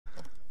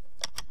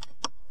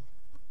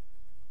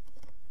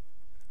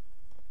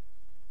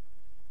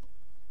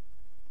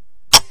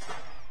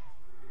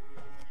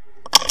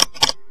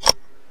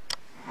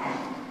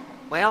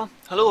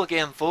Hello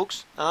again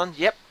folks, and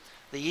yep,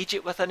 the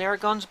Egypt with an air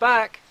gun's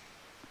back.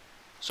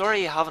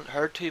 Sorry you haven't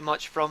heard too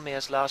much from me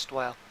this last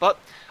while, but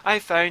I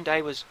found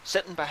I was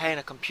sitting behind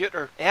a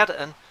computer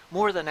editing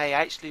more than I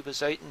actually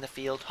was out in the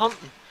field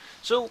hunting,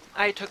 so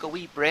I took a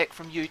wee break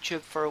from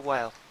YouTube for a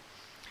while.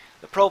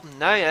 The problem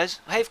now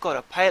is I've got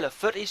a pile of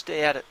footage to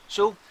edit,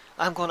 so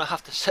I'm going to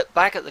have to sit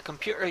back at the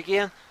computer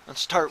again and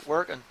start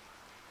working.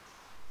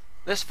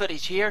 This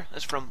footage here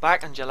is from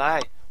back in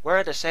July, where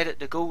I decided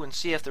to go and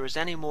see if there was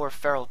any more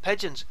feral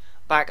pigeons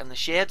back in the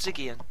sheds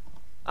again.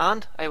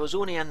 And I was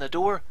only in the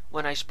door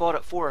when I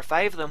spotted 4 or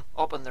 5 of them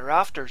up in the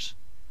rafters.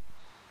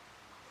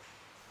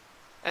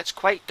 It's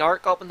quite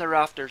dark up in the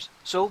rafters,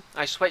 so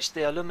I switched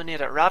the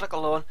illuminated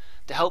radical on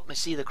to help me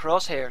see the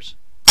crosshairs.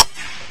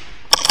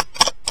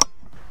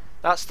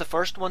 That's the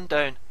first one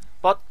down,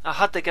 but I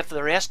had to give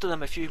the rest of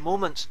them a few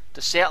moments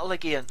to settle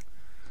again.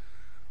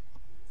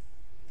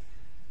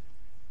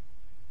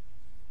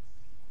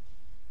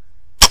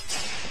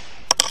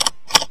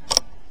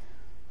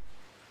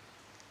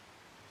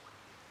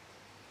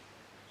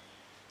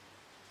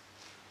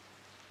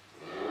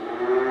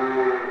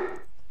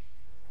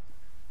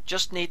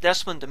 Just need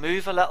this one to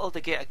move a little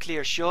to get a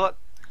clear shot.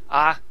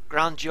 Ah,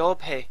 grand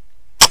job, hey.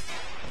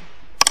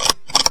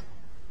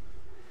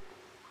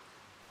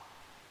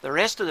 The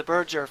rest of the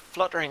birds are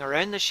fluttering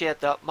around the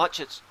shed that much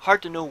it's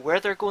hard to know where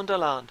they're going to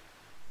land.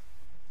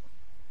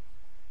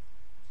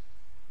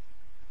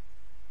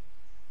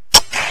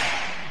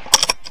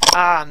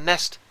 Ah,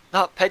 missed.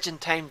 That pigeon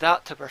timed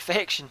that to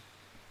perfection.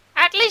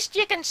 At least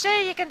you can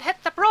say you can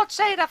hit the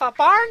broadside of a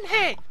barn,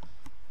 hey?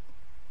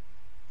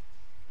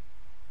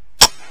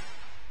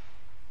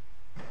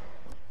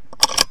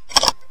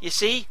 You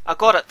see, I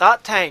got it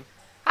that time.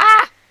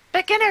 Ah,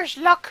 beginner's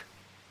luck.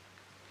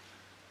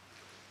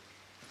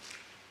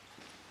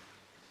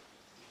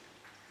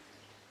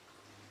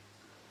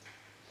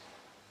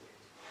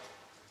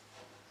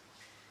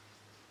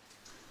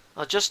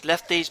 I'll just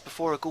lift these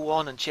before I go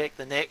on and check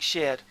the next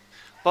shed.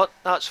 But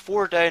that's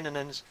 4 down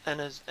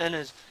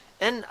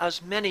in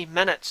as many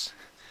minutes.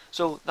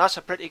 So that's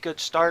a pretty good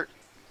start.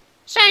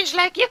 Sounds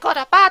like you got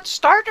a bad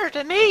starter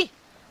to me.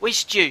 Wait,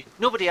 Stu,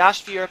 nobody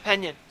asked for your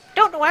opinion.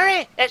 Don't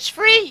worry, it's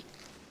free.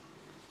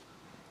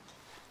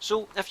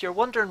 So if you're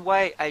wondering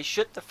why I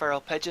shoot the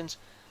feral pigeons,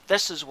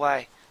 this is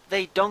why.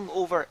 They dung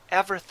over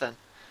everything.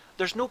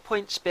 There's no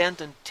point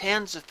spending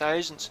tens of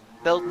thousands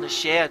building a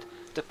shed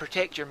to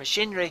protect your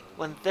machinery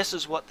when this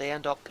is what they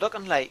end up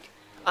looking like.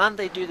 And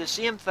they do the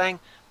same thing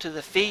to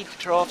the feed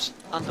troughs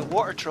and the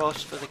water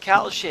troughs for the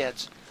cattle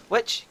sheds,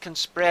 which can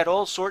spread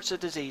all sorts of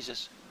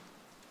diseases.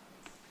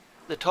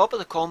 The top of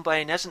the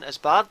combine isn't as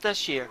bad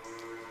this year,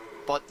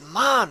 but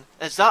man,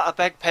 is that a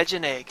big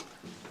pigeon egg.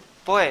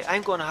 Boy,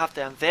 I'm going to have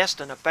to invest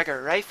in a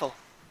bigger rifle.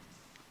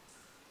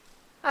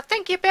 I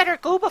think you better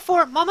go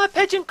before Mama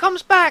Pigeon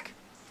comes back.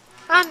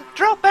 And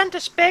drop into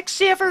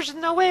Specsavers on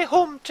the way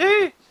home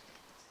too.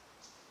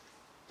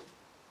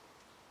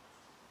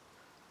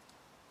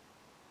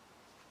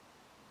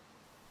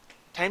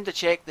 Time to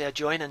check the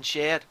adjoining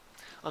shed.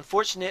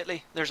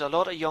 Unfortunately, there's a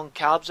lot of young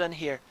calves in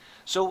here,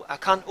 so I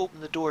can't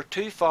open the door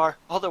too far,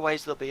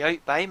 otherwise they'll be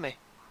out by me.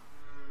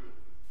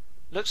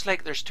 Looks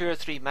like there's 2 or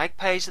 3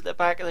 magpies at the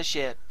back of the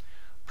shed.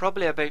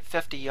 Probably about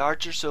 50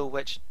 yards or so,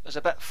 which is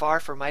a bit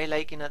far for my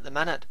liking at the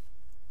minute.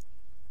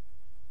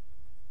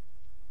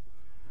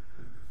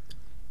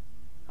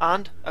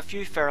 And a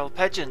few feral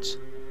pigeons,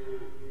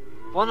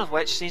 one of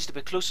which seems to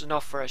be close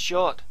enough for a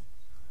shot.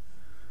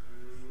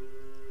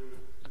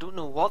 I don't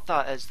know what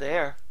that is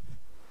there.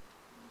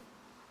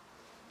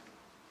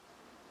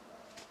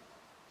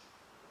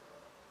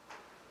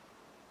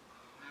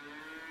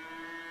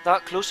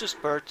 That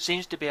closest bird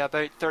seems to be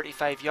about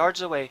 35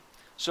 yards away,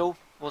 so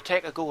we'll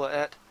take a go at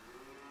it.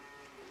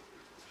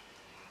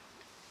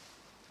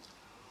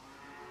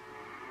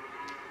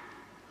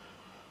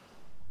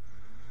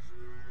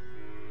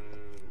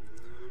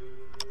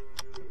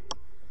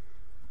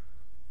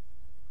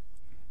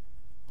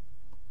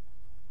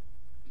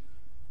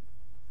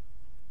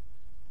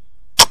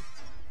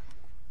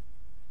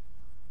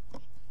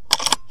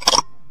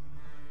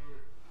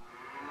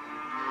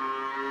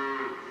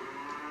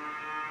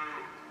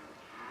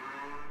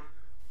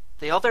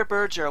 The other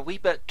birds are a wee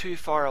bit too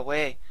far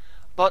away,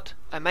 but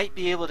I might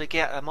be able to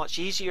get a much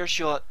easier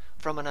shot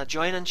from an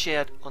adjoining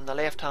shed on the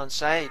left hand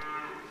side.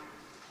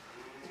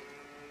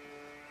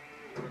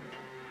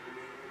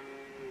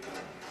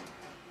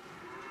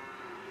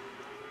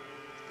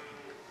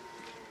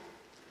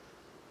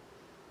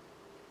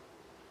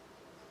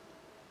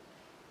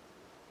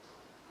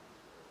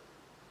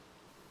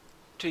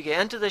 To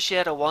get into the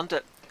shed I want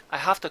it, I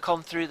have to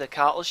come through the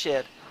cattle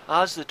shed,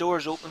 as the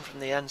doors open from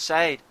the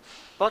inside.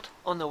 But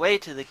on the way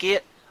to the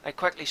gate, I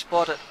quickly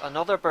spotted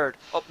another bird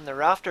up in the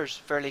rafters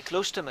fairly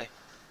close to me.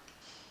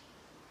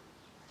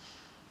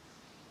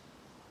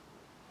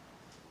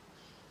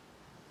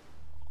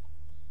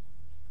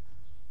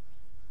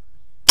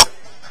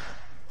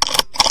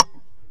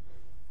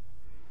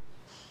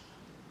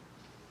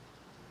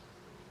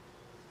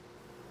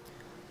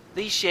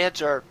 these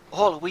sheds are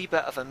all a wee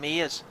bit of a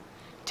maze.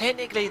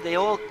 Technically they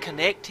all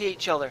connect to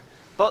each other,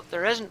 but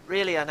there isn't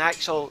really an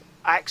actual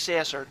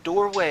access or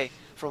doorway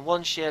from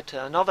one shed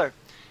to another,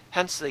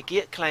 hence the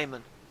gate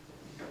climbing.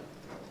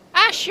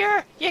 Ah,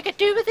 sure, you could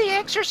do with the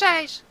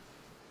exercise.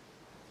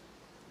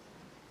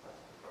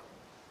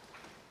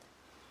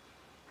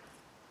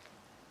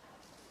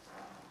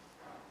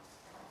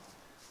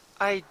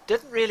 I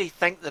didn't really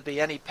think there'd be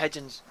any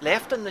pigeons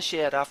left in the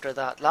shed after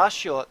that last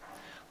shot,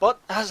 but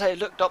as I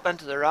looked up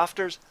into the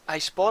rafters, I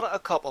spotted a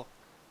couple.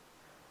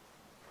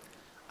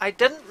 I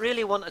didn't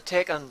really want to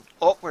take an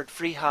awkward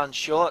freehand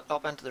shot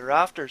up into the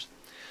rafters,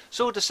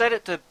 so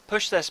decided to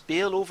push this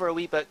bale over a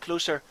wee bit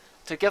closer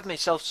to give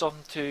myself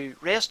something to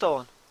rest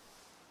on.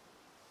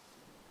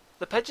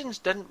 The pigeons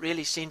didn't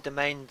really seem to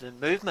mind the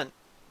movement,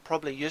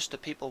 probably used to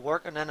people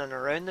working in and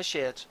around the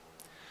sheds,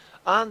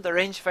 and the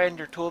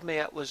rangefinder told me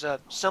it was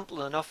a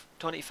simple enough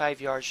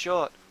 25-yard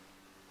shot.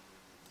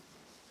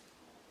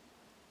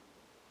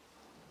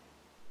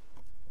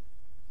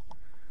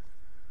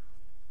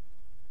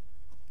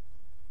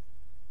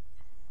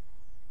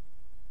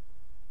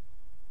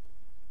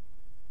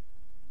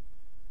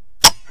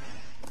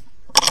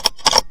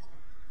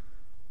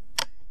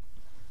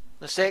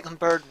 The second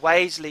bird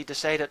wisely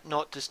decided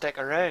not to stick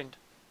around.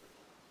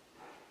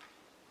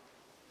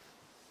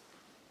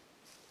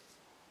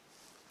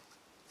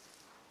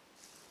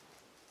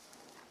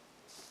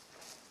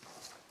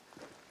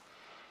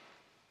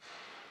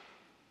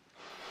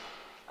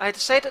 I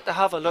decided to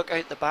have a look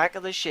out the back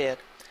of the shed,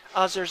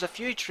 as there's a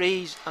few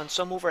trees and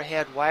some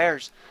overhead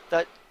wires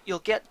that you'll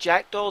get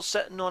jackdaws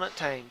sitting on at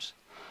times.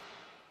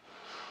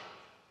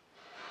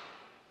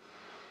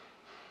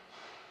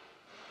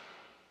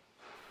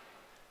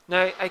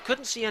 Now, I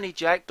couldn't see any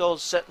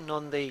jackdaws sitting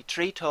on the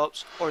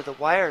treetops or the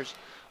wires,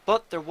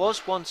 but there was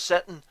one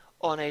sitting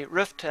on a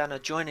roof to an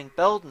adjoining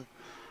building.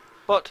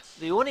 But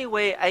the only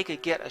way I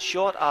could get a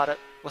shot at it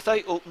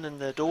without opening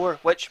the door,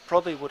 which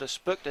probably would have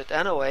spooked it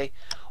anyway,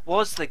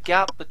 was the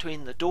gap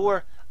between the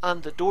door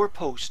and the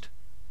doorpost,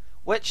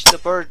 which the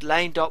bird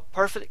lined up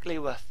perfectly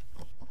with.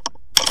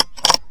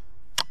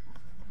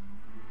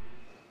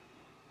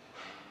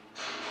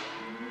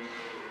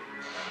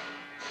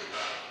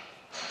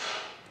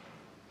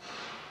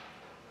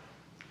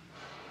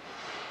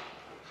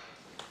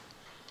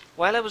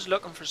 While I was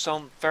looking for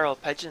some feral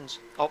pigeons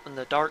up in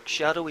the dark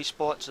shadowy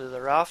spots of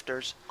the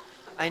rafters,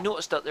 I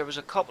noticed that there was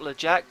a couple of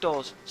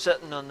jackdaws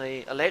sitting on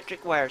the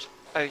electric wires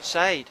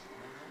outside.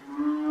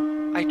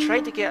 I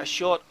tried to get a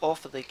shot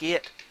off of the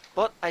gate,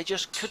 but I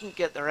just couldn't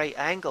get the right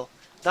angle.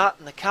 That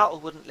and the cattle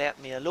wouldn't let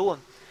me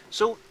alone,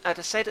 so I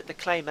decided to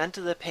climb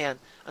into the pen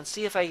and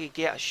see if I could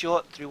get a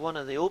shot through one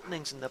of the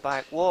openings in the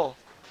back wall.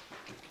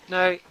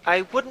 Now,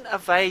 I wouldn't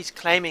advise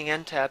climbing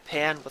into a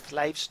pen with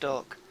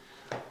livestock,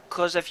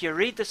 because if you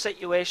read the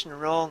situation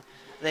wrong,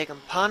 they can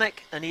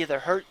panic and either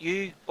hurt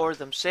you or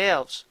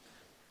themselves.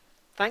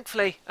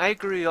 Thankfully, I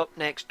grew up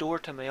next door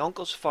to my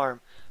uncle's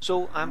farm,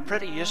 so I'm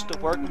pretty used to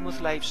working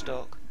with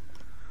livestock.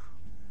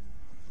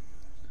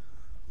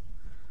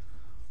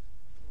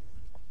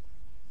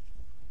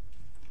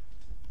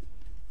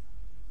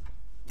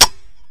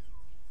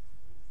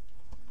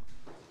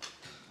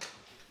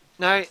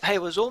 Now, I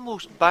was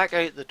almost back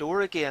out the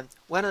door again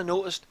when I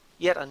noticed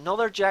yet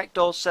another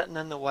jackdaw sitting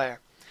in the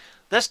wire.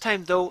 This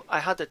time though,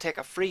 I had to take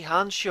a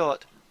freehand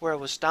shot where I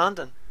was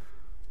standing.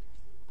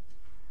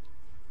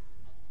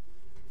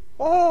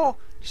 Oh,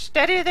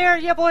 steady there,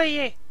 you boy,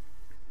 ye.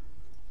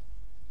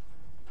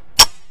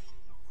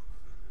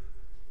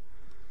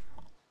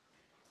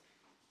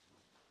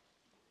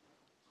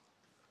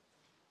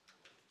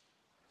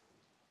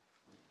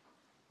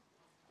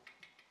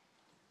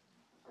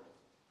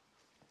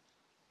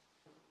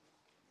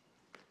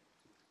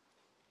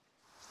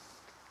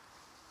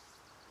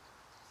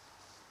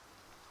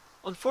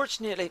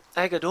 Unfortunately,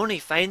 I could only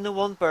find the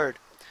one bird.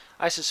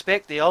 I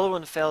suspect the other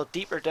one fell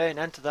deeper down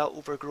into that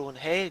overgrown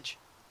hedge.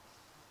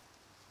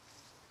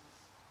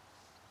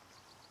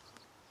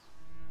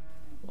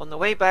 On the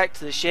way back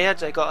to the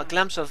sheds, I got a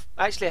glimpse of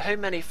actually how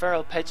many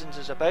feral pigeons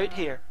is about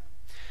here.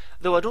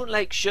 Though I don't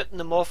like shooting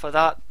them off of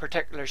that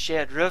particular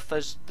shed roof,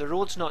 as the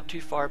road's not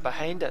too far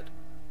behind it.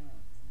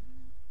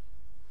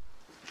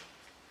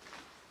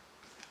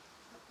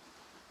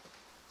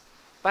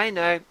 By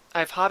now,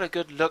 I've had a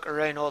good look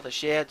around all the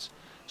sheds,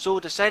 so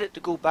decided to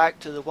go back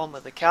to the one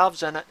with the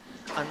calves in it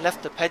and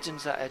lift the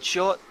pigeons that I'd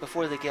shot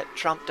before they get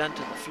tramped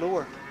into the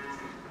floor.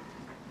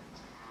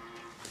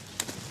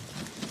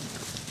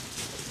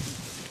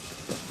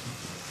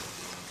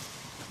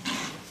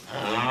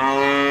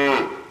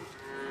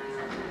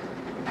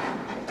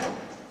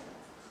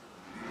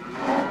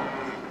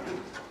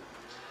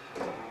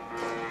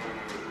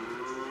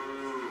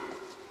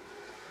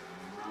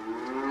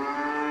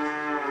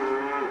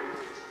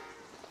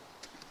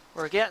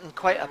 We're getting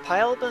quite a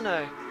pile by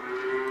now.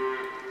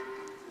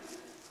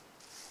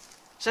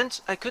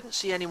 Since I couldn't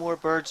see any more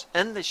birds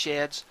in the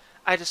sheds,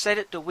 I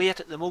decided to wait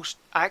at the most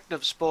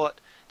active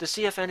spot to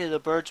see if any of the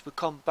birds would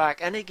come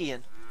back in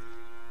again.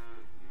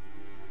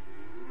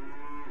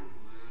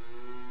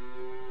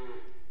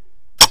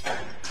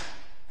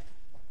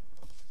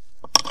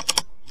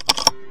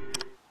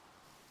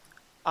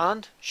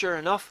 And sure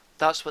enough,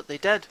 that's what they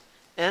did,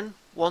 in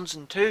ones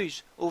and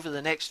twos over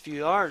the next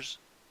few hours.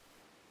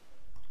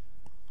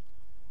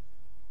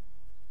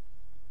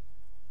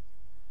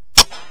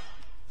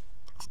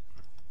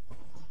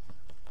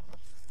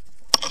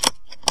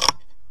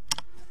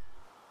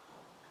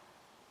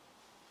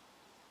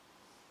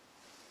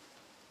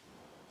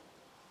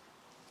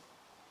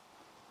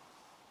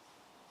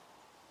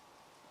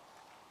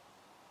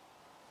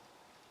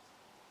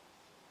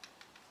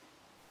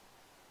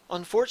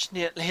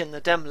 Unfortunately, in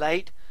the dim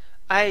light,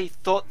 I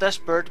thought this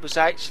bird was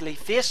actually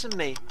facing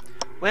me,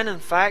 when in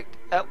fact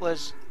it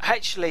was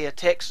actually a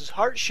Texas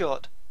heart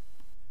shot.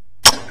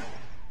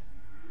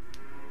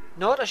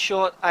 Not a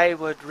shot I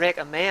would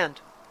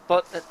recommend,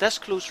 but at this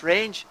close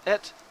range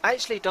it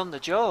actually done the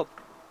job.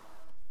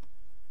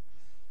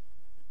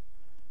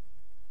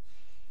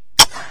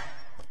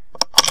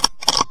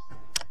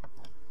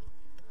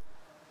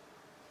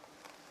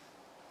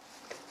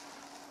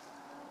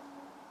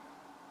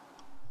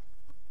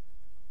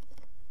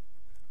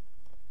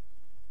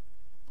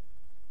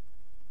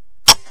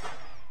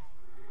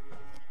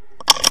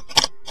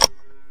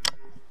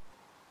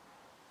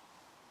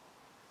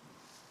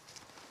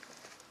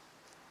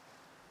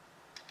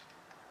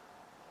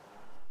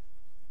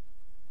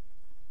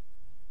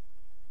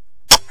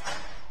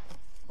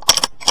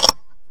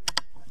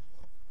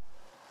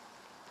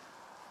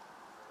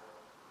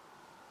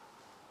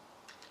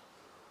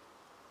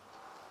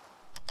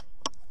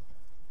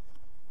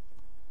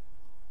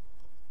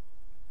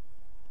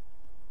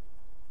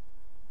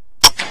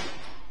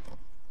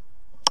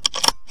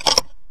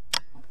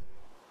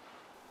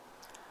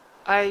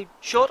 I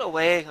shot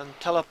away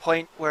until a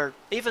point where,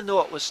 even though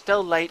it was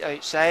still light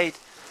outside,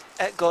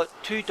 it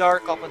got too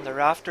dark up in the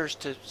rafters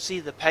to see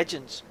the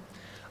pigeons.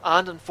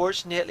 And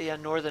unfortunately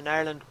in Northern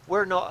Ireland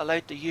we're not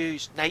allowed to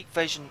use night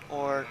vision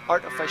or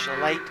artificial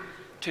light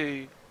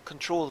to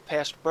control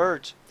pest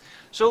birds.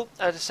 So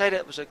I decided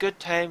it was a good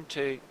time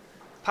to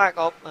pack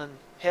up and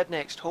head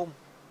next home.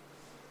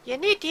 You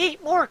need to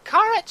eat more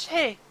carrots,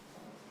 hey?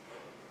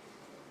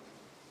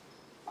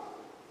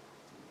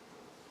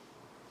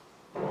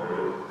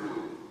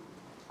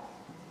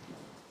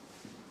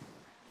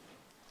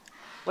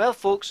 Well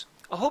folks,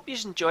 I hope you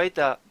enjoyed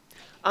that.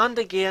 And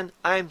again,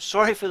 I'm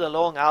sorry for the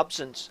long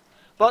absence.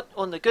 But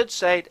on the good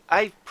side,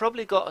 I've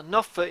probably got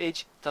enough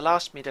footage to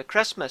last me to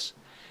Christmas.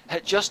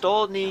 It just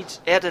all needs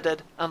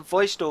edited and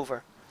voiced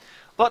over.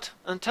 But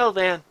until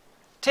then,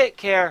 take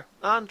care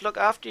and look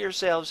after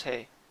yourselves,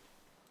 hey.